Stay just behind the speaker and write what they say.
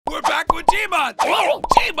Gmod!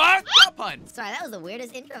 Gmod! Stop hunt! Sorry, that was the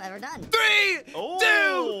weirdest intro I've ever done. 3, 2,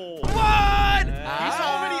 1! He's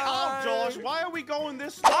already out, Josh. Why are we going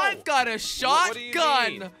this slow? I've got a What do you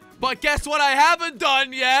shotgun! mean? But guess what I haven't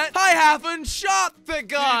done yet? I haven't shot the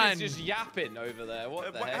gun! Dude, it's just yapping over there.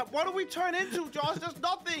 What the heck? What do we turn into, Josh? There's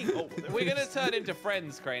nothing. Oh, We're gonna turn into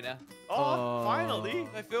friends, Crainer. oh, finally.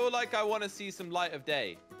 I feel like I want to see some light of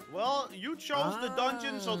day. Well, you chose the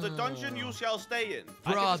dungeon, so the dungeon you shall stay in.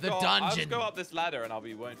 I can Bruh, just the go up- I'll dungeon. just go up this ladder and won't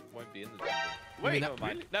be in the dungeon. Wait, Never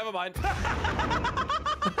mind. really? Never mind.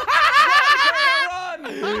 Run!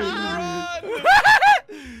 Run!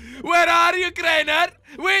 Where are you, Crainer?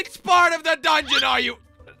 Which part of the dungeon are you?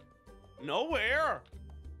 Nowhere.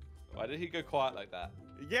 Why did he go quiet like that?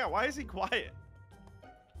 Yeah, why is he quiet?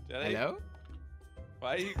 Jelly? Hello?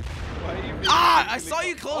 Why are you being I ridiculously saw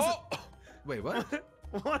you close Oh! it. Wait, what?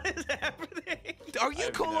 What is happening? Are you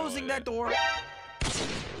have no closing idea. that door?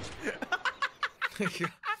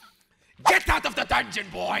 Get out of the dungeon,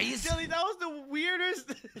 boys! Silly, that was the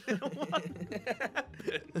weirdest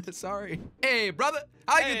one. Sorry. Hey, brother,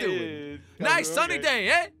 how you doing? Hey, Nice we're sunny okay. day,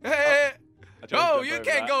 eh? Hey. I tried to Oh, jump you over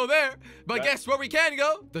can't that. go there. But Right. guess where we can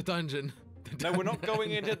go? The dungeon. No, we're not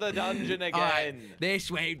going into the dungeon again. All right,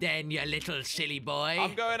 this way then, you little silly boy.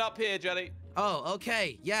 I'm going up here, Jelly. Oh,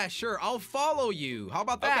 okay. Yeah, sure. I'll follow you. How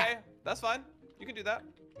about that? Okay, that's fine. You can do that.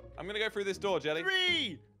 I'm gonna go through this door, Jelly.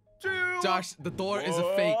 3, 2, Josh, the door is a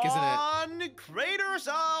fake, isn't it? 1. Crater's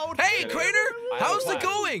out. Hey, Yeah. Crater! I have How's a it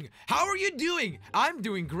plan. going? How are you doing? I'm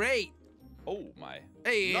doing great. Oh my.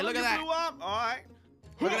 Hey, None look of at you that. blew up. All right.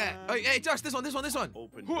 Look at that. Oh, hey, Josh, this one.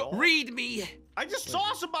 Open door. Read me. I just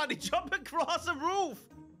saw somebody jump across a roof.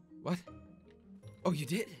 What? Oh, you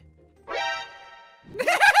did?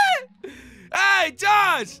 Hey,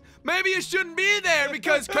 Josh! Maybe you shouldn't be there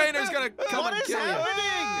because Craner's gonna come What and is kill you.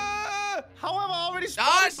 happening? How have I already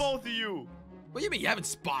spotted Josh! both of you? What do you mean you haven't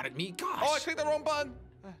spotted me? Gosh. Oh, I clicked the wrong button.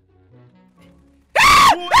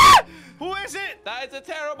 Who is it? That is a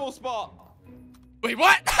terrible spot. Wait,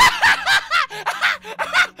 what?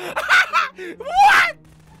 What?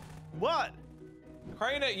 What?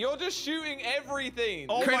 Crainer, you're just shooting everything.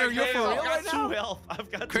 Oh Crainer, my you're for God, real I've right got now? 2 health.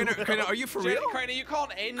 I've got 2 Crainer, health. Crainer, are you for real? Crainer, you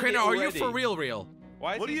can't end Crainer, it are you already. for real?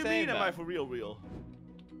 Why is What do he you saying mean, am that? I for real?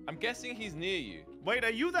 I'm guessing he's near you. Wait, are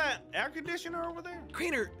you that air conditioner over there?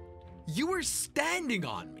 Crainer, you were standing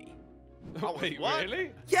on me. Oh, Wait, what?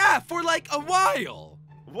 really? Yeah, for like a while.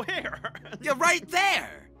 Where? Yeah, right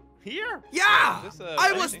there. Here? Yeah, Is this a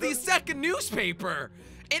I was writing? the second newspaper.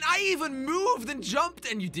 And I even moved and jumped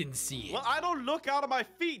and you didn't see it. Well, I don't look out of my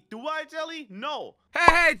feet, do I, Jelly? No.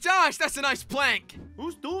 Hey, Josh, that's a nice plank.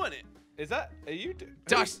 Who's doing it? Is that? Are you?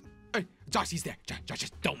 Josh, hey, Josh, he's there. Josh,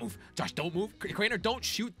 just don't move. Josh, don't move. Crainer, don't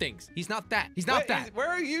shoot things. He's not that. He's not that. Where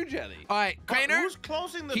are you, Jelly? All right, Crainer. Who's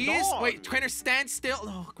closing the He's door? wait, Crainer, stand still.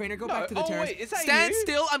 Oh, Crainer, go No, back to the oh, terrace. wait, is that stand you?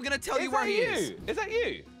 still. I'm gonna tell you where he is. Is that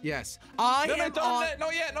you? Yes, I No, am don't. on.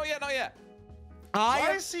 Not yet. Not yet. Not yet. I Why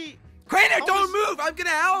am. is he? Crainer, How don't is- move. I'm gonna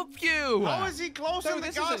help you. How is he closing No, the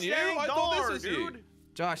this isn't you. goddamn I thought this door, was you. dude?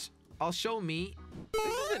 Josh, I'll show me.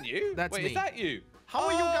 This isn't you. That's Wait, me. is that you? How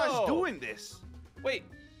are you guys Oh. doing this? Wait,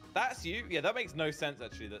 that's you? Yeah, that makes no sense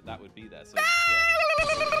actually that would be there. So, yeah.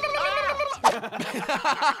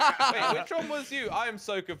 Wait, which one was you? I am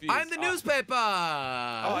so confused. I'm the newspaper. Oh,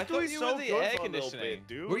 I doing thought you so were the good air for a little conditioning. bit,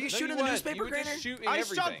 dude. Were you No, shooting you the weren't. newspaper, You were Crainer? just shooting I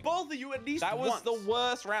everything. shot both of you at least That was once. the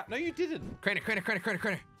worst round. No, you didn't. Crainer. Jelly,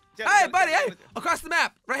 Hey, Jelly, buddy, Jelly, hey, Jelly. across the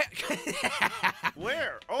map, right here.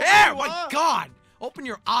 Where? Oh, There, you my are? God. Open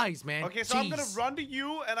your eyes, man. Okay, so I'm gonna Jeez. run to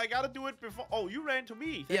you, and I gotta do it before. Oh, you ran to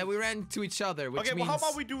me. Yeah, Thanks. we ran to each other, which Okay, means... well, how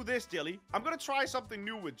about we do this, Jelly? I'm gonna try something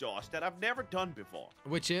new with Josh that I've never done before.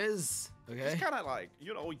 Which is... Okay. It's kind of like,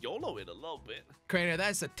 you know, YOLO it a little bit. Crainer,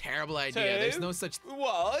 that's a terrible idea. There's no such...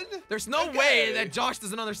 One. There's no Okay. way that Josh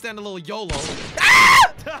doesn't understand a little YOLO.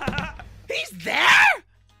 Ah! He's there?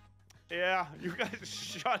 Yeah, you guys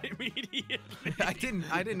shot immediately. I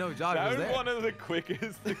didn't know Josh That was was there. one of the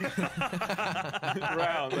quickest rounds I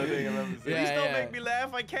think I've ever seen. Yeah, Please don't yeah. make me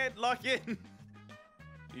laugh. I can't lock in.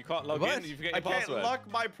 You can't log What? in. You forget I your can't password.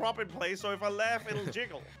 lock my prop in place, so if I laugh, it'll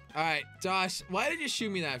jiggle. All right, Josh, why did you shoot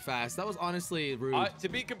me that fast? That was honestly rude. To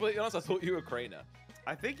be completely honest, I thought you were Crainer.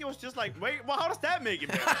 I think it was just like, wait, well, how does that make it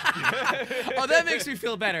better? Oh, that makes me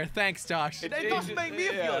feel better. Thanks, Josh. It doesn't make me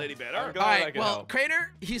feel any better. I'm glad All I right, can well, help.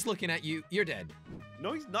 Crainer, he's looking at you. You're dead.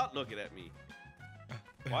 No, he's not looking at me.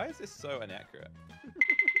 Why is this so inaccurate?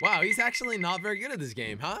 Wow, he's actually not very good at this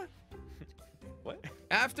game, huh? What?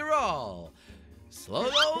 After all,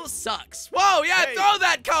 Slogo sucks. Whoa, yeah, Hey. throw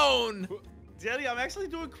that cone. Jelly, I'm actually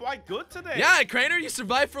doing quite good today. Yeah, Crainer, you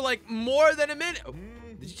survived for like more than a minute. Oh,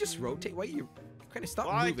 did you just rotate? Why you? Crainer, stop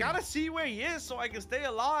Well, moving. I gotta see where he is so I can stay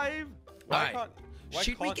alive. Alright. Why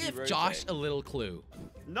Should we can't you give rotate? Josh a little clue?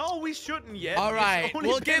 No, we shouldn't yet. All It's right, only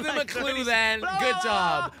we'll been give him like a clue 30 then. Good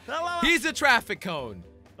job. He's a traffic cone.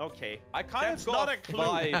 Okay. I kind That's of got not a clue.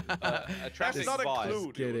 vibe, a traffic not a vibe.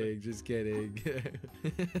 clue. Dude. Just kidding.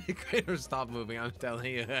 Crainer, stop moving. I'm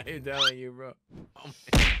telling you. I'm telling you, bro. Oh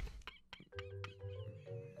my.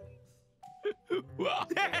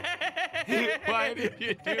 Why did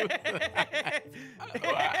you do that?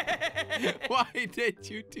 Why did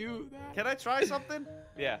you do that? Can I try something?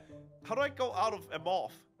 Yeah. How do I go out of a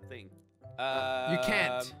morph thing? You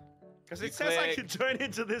can't. Because You it says I click- can turn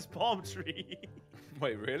into this palm tree.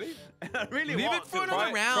 Wait, really? And I really Leave want it for to.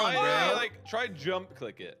 another round, try, bro. like, try jump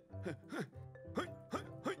click it.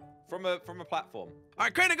 from a platform. All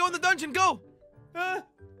right, Crainer, go in the dungeon. Go.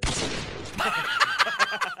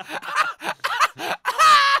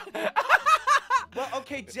 Well,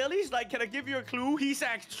 okay, Jelly's like, can I give you a clue? He's a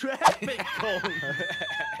traffic cone.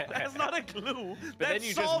 That's not a clue. But That's then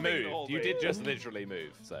you just solving all moved. You this. did just literally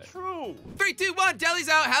move. So. True. 3, 2, 1. Jelly's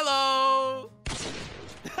out. Hello.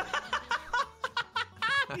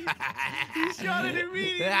 He shot it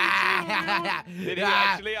immediately. Did he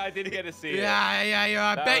actually? I didn't get to see it. Yeah.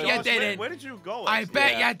 I That bet was- you Josh, didn't. Where did you go? I actually?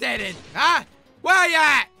 bet you didn't. Huh? Where you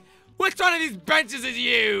at? Which one of these benches is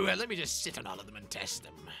you? Let me just sit on all of them and test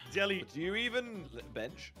them. Jelly, Do you even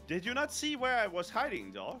bench? did you not see where I was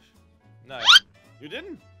hiding, Josh? No. You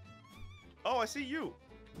didn't? Oh, I see you.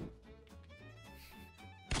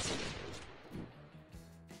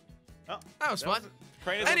 Oh, That was fun.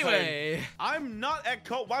 Crane is on Anyway, I'm not a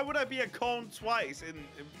cone. Why would I be a cone twice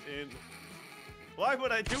in Why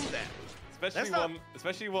would I do that?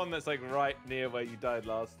 Especially one that's like right near where you died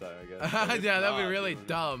last time, I guess. yeah, that'd be not, really dude.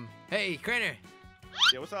 dumb. Hey, Crainer.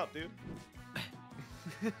 Yeah, what's up, dude?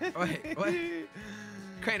 Wait, what?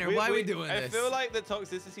 Crainer, why are we doing I this? feel like the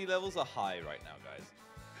toxicity levels are high right now,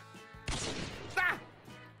 guys. Ah!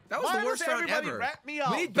 that was Why the worst does round everybody ever. wrap me We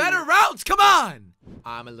up, need dude? better rounds. Come on.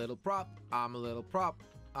 I'm a little prop. I'm a little prop.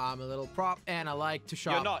 I'm a little prop, and I like to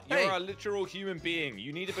shop. You're not. You're Hey. a literal human being.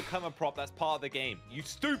 You need to become a prop. That's part of the game. You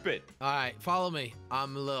stupid. All right, follow me.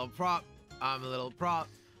 I'm a little prop. I'm a little prop.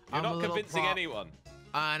 You're I'm a not little convincing prop, anyone.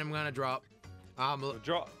 And I'm gonna drop.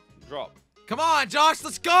 Drop. Come on, Josh,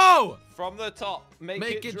 let's go. From the top. Make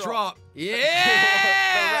it drop. drop.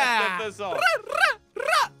 Yeah. The rest of the song.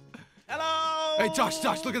 Hello. Hey, Josh,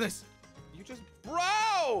 look at this. You just,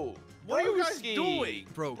 bro. What are you guys Broski. doing?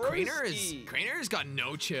 Bro, Broski. Crainer's got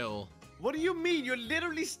no chill. What do you mean? You're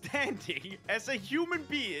literally standing as a human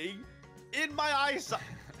being in my eyesight.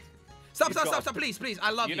 Stop, You've got- please.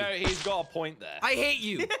 I love you. You know, he's got a point there. I hate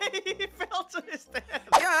you. He fell to his death.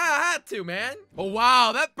 Yeah, I had to, man. Oh,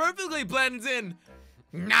 wow, that perfectly blends in.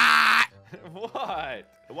 Nah. What?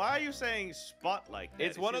 Why are you saying spot like that?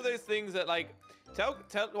 It's one of those things that, like,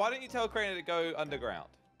 why don't you tell Crainer to go underground?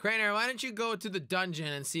 Crainer, why don't you go to the dungeon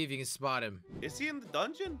and see if you can spot him? Is he in the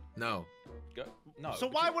dungeon? No. Go. No. So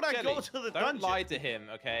why would I Jelly, go to the don't dungeon? lie to him,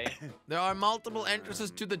 okay? There are multiple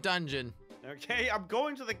entrances to the dungeon. Okay, I'm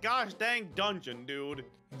going to the gosh dang dungeon, dude.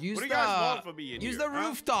 Use What do you guys want from me in Use here, the huh?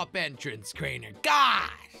 rooftop entrance, Crainer. Gosh!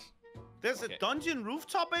 There's Okay. a dungeon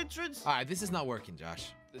rooftop entrance? All right, this is not working, Josh.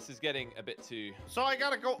 This is getting a bit too... So I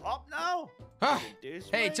gotta go up now? Ah, This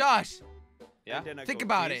hey, way? Josh. Yeah? And then I Think go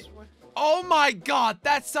about this it. way? Oh my God,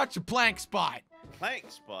 that's such a plank spot. Plank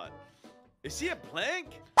spot. Is he a plank?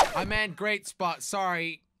 I meant great spot.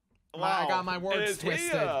 Sorry. I got my words Is he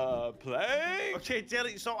twisted. a plank? Okay,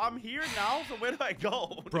 Jelly, so I'm here now, so where do I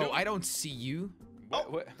go? Bro, I don't see you.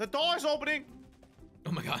 Oh, the door's opening.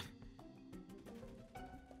 Oh my God.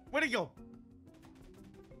 Where'd he go?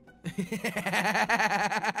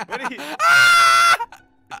 Where'd he...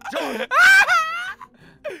 Josh!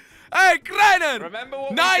 Hey, Crainer! Remember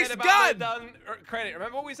what Nice we said about gun!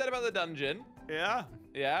 Remember what we said about the dungeon? Yeah?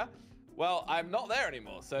 Yeah? Well, I'm not there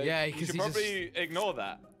anymore, so Yeah, you 'cause should he's just- probably ignore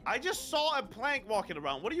that. I just saw a plank walking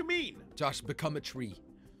around. What do you mean? Josh, become a tree.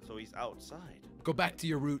 So he's outside. Go back to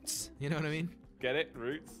your roots. You know what I mean? Get it?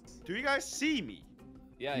 Roots? Do you guys see me?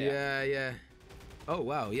 Yeah. Yeah. Oh,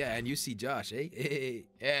 wow. Yeah, and you see Josh, eh?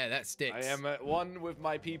 Yeah, that I sticks. am at one with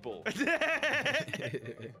my people.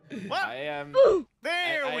 What? I am...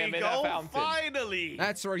 There I we am in a go. fountain. Finally.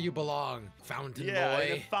 That's where you belong, fountain yeah,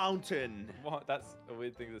 in a boy. fountain. What? That's a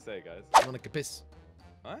weird thing to say, guys. I want to piss.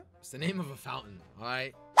 What? It's the name of a fountain, all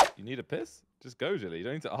right? You need a piss? Just go, Jilly. You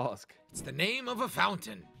don't need to ask. It's the name of a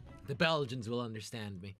fountain. The Belgians will understand me.